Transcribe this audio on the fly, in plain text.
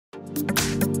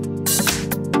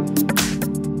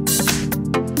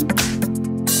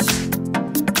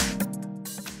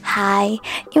Hi,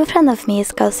 in front of me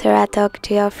is KYOCERA Torque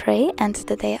G03, and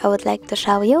today I would like to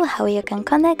show you how you can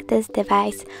connect this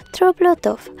device through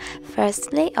Bluetooth.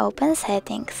 Firstly, open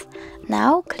Settings.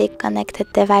 Now click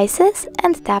Connected Devices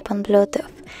and tap on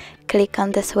Bluetooth. Click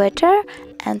on the switcher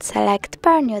and select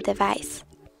Pair New Device.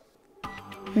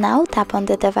 Now tap on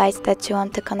the device that you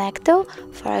want to connect to,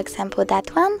 for example that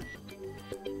one,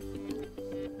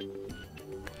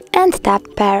 and tap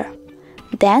Pair.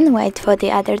 Then wait for the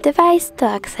other device to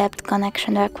accept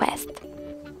connection request.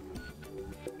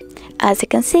 As you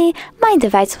can see, my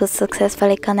device was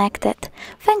successfully connected.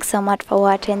 Thanks so much for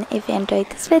watching. If you enjoyed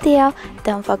this video,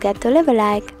 don't forget to leave a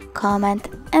like, comment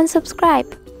and subscribe.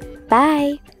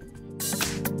 Bye!